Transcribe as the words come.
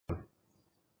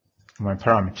my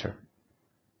parameter.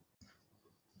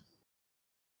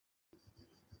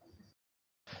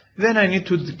 Then I need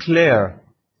to declare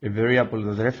a variable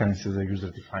that references the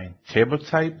user-defined table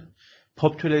type,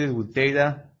 populate it with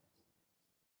data,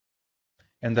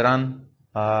 and run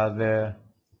the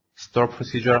store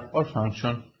procedure or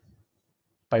function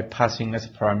by passing as a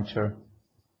parameter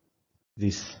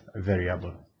this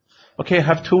variable. Okay, I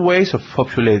have two ways of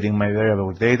populating my variable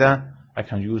with data. I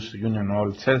can use union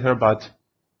all, etc., but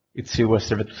it's SQL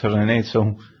Server 2008,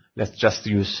 so let's just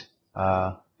use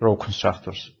row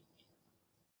constructors.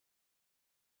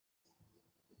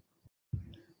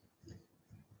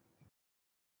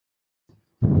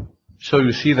 So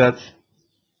you see that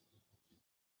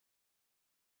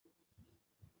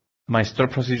my store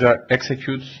procedure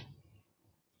executes,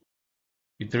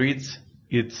 it reads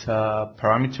its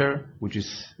parameter, which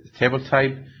is table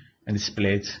type, and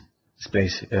displays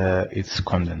its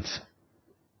contents.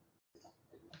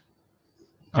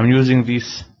 I'm using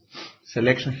this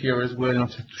selection here as well in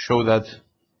order to show that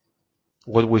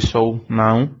what we saw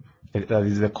now, that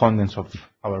is the contents of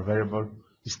our variable,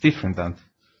 is different than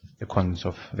the contents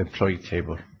of the employee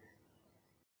table.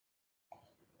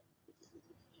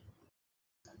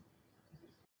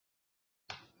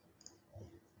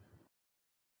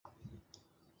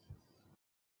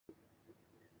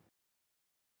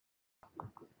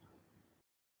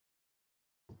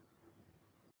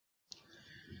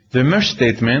 The merge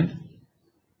statement,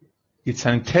 it's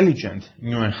an intelligent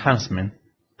new enhancement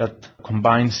that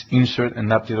combines insert and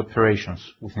update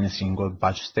operations within a single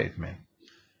batch statement.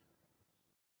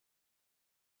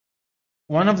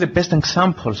 One of the best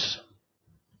examples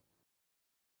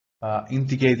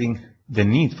indicating the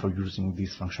need for using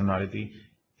this functionality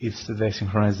is the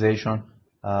synchronization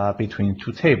between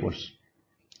two tables.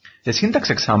 The syntax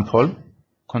example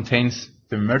contains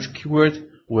the merge keyword,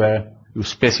 where you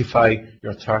specify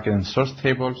your target and source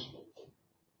tables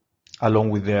along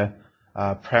with the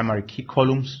primary key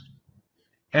columns,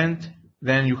 and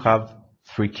then you have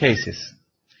three cases.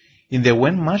 In the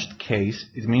when matched case,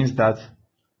 it means that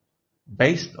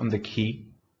based on the key,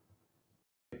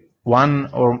 one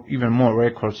or even more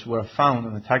records were found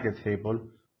on the target table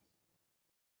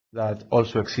that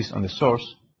also exist on the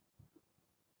source,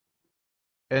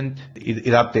 and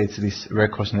it updates these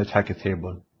records in the target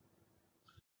table.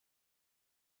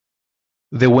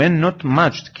 The when not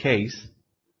matched case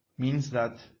means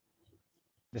that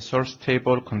the source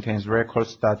table contains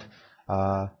records that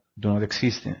do not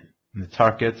exist in the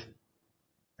target,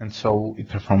 and so it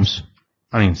performs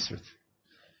an insert.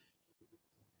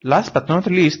 Last but not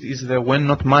least is the when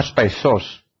not matched by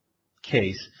source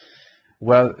case.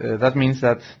 Well, that means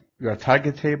that your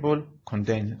target table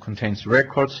contains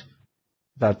records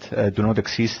that do not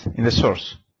exist in the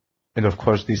source. And of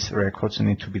course, these records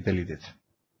need to be deleted.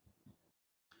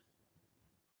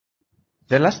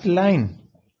 The last line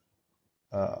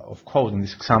of code in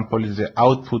this example is the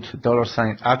output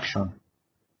 $action,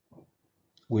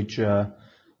 which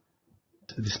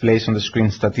displays on the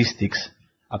screen statistics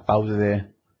about the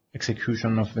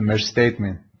execution of the merge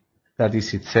statement. That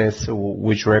is, it says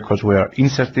which records were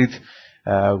inserted,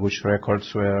 which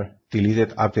records were deleted,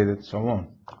 updated, so on.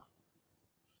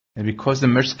 And because the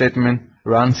merge statement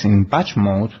runs in batch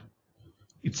mode,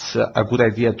 it's a good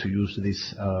idea to use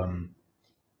this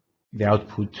the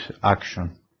output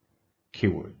action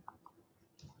keyword.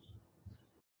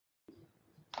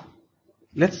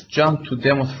 Let's jump to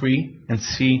demo 3 and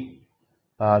see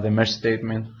the merge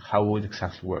statement, how it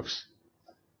exactly works.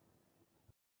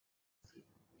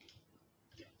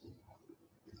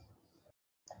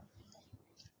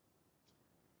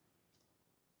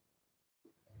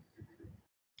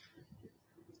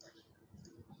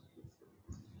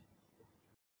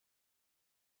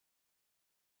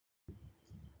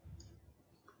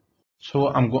 So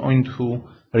I'm going to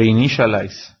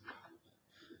reinitialize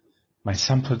my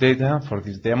sample data for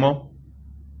this demo.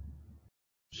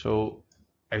 So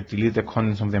I delete the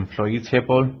contents of the employee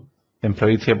table. The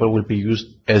employee table will be used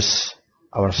as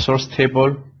our source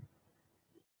table.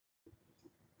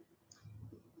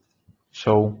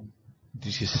 So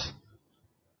this is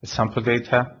the sample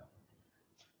data.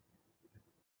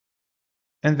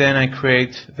 And then I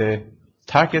create the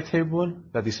target table,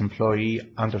 that is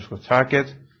employee underscore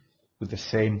target, with the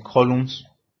same columns,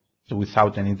 so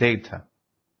without any data.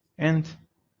 And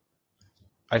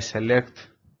I select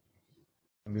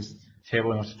this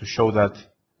table in order to show that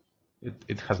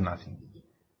it has nothing.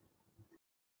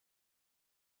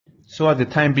 So at the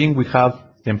time being, we have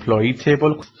the employee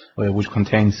table, which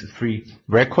contains 3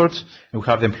 records, and we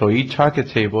have the employee target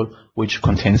table, which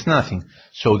contains nothing.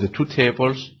 So the two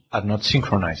tables are not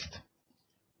synchronized.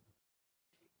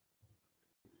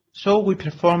 So we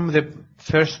perform the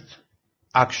first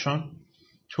action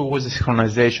towards the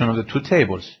synchronization of the two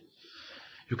tables.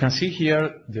 You can see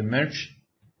here the merge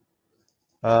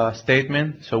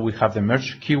statement. So we have the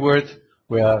merge keyword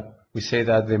where we say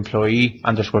that the employee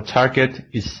underscore target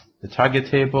is the target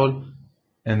table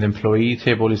and the employee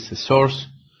table is the source,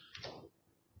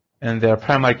 and their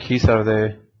primary keys are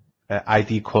the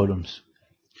ID columns.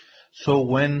 So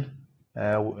when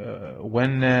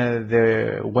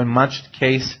matched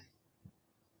case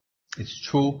is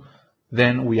true,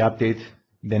 then we update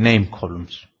the name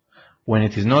columns. When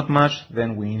it is not matched,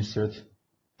 then we insert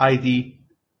ID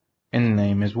and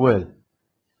name as well.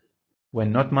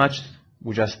 When not matched,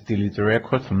 we just delete the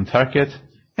record from the target,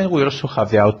 and we also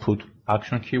have the output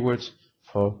action keywords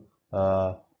for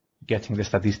getting the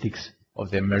statistics of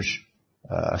the merge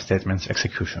statement's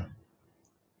execution.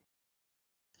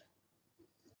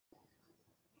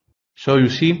 So you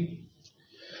see,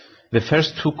 the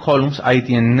first two columns,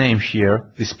 ID and name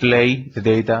here, display the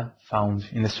data found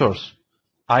in the source.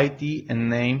 ID and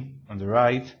name on the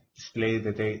right display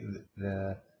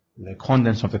the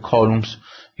contents of the columns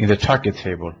in the target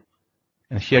table.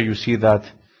 And here you see that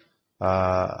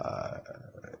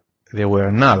they were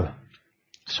null.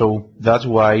 So that's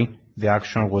why the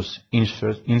action was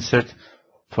insert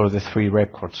for the three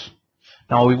records.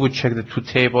 Now we would check the two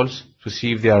tables to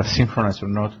see if they are synchronized or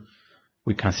not.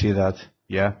 We can see that,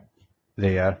 yeah,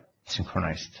 they are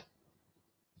synchronized.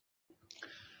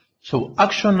 So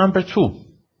action number 2.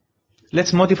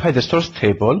 Let's modify the source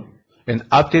table and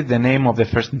update the name of the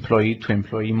first employee to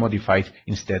employee modified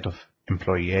instead of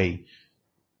employee A.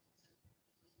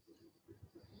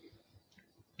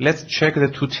 Let's check the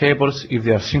two tables if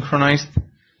they are synchronized,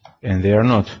 and they are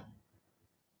not.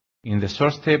 In the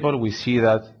source table, we see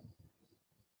that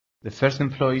the first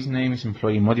employee's name is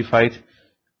employee modified,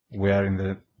 where in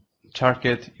the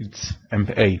target it's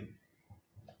MA.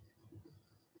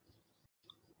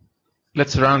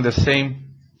 Let's run the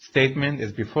same statement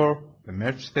as before, the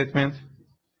merge statement.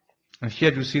 And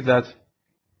here you see that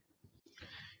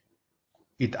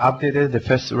it updated the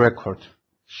first record.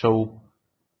 So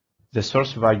the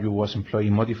source value was employee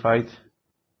modified,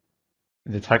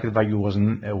 the target value was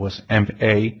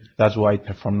MA. That's why it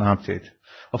performed an update.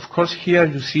 Of course, here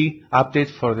you see update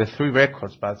for the three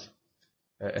records, but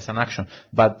as an action.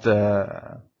 But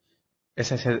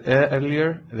as I said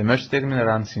earlier, the merge statement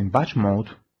runs in batch mode,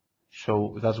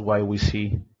 so that's why we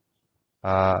see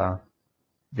the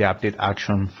update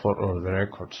action for all the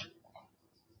records.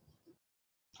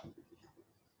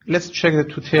 Let's check the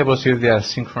two tables if they are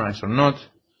synchronized or not.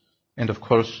 And of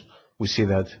course, we see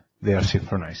that they are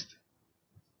synchronized.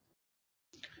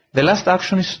 The last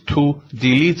action is to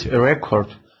delete a record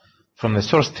from the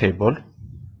source table.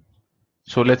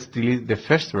 So let's delete the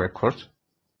first record.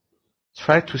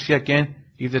 Try to see again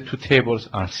if the two tables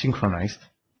are synchronized.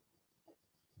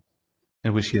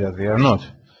 And we see that they are not.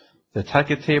 The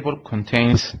target table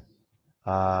contains,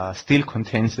 still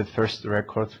contains the first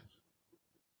record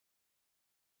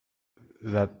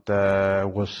that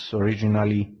was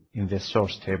originally in the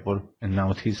source table, and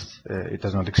now it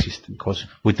does not exist because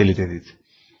we deleted it.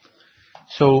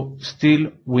 So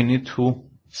still we need to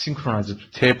synchronize the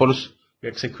two tables. We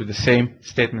execute the same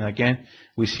statement again.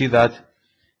 We see that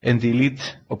a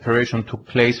delete operation took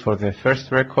place for the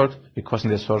first record because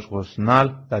in the source was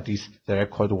null, that is, the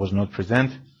record was not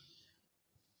present.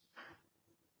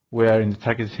 Where in the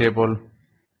target table,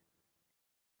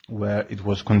 where it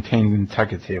was contained in the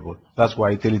target table. That's why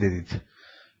I deleted it.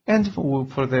 And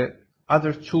for the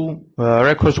other two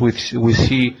records, we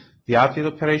see the update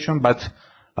operation, but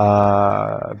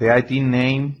the ID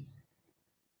name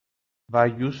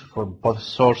values for both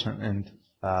source and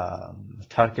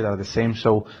target are the same.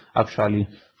 So actually,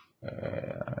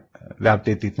 the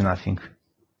update did nothing.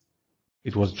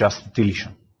 It was just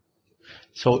deletion.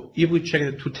 So if we check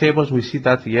the two tables, we see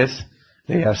that yes,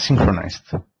 they are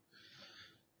synchronized.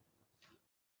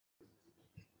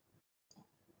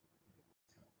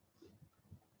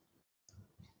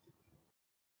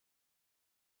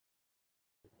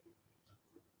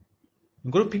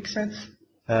 Grouping sets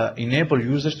enable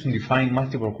users to define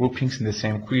multiple groupings in the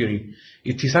same query.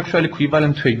 It is actually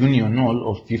equivalent to a union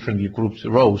all of differently grouped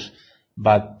rows,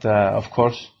 but of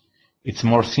course it's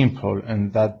more simple,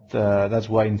 and that's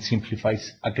why it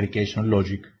simplifies aggregation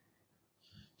logic.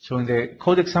 So in the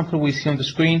code example we see on the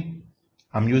screen,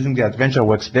 I'm using the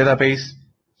AdventureWorks database,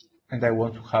 and I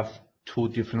want to have two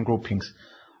different groupings.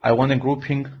 I want a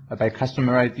grouping by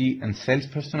customer ID and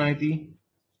salesperson ID.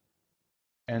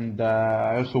 And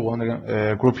I also want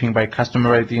a grouping by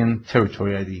customer ID and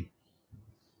territory ID.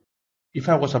 If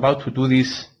I was about to do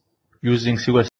this using SQL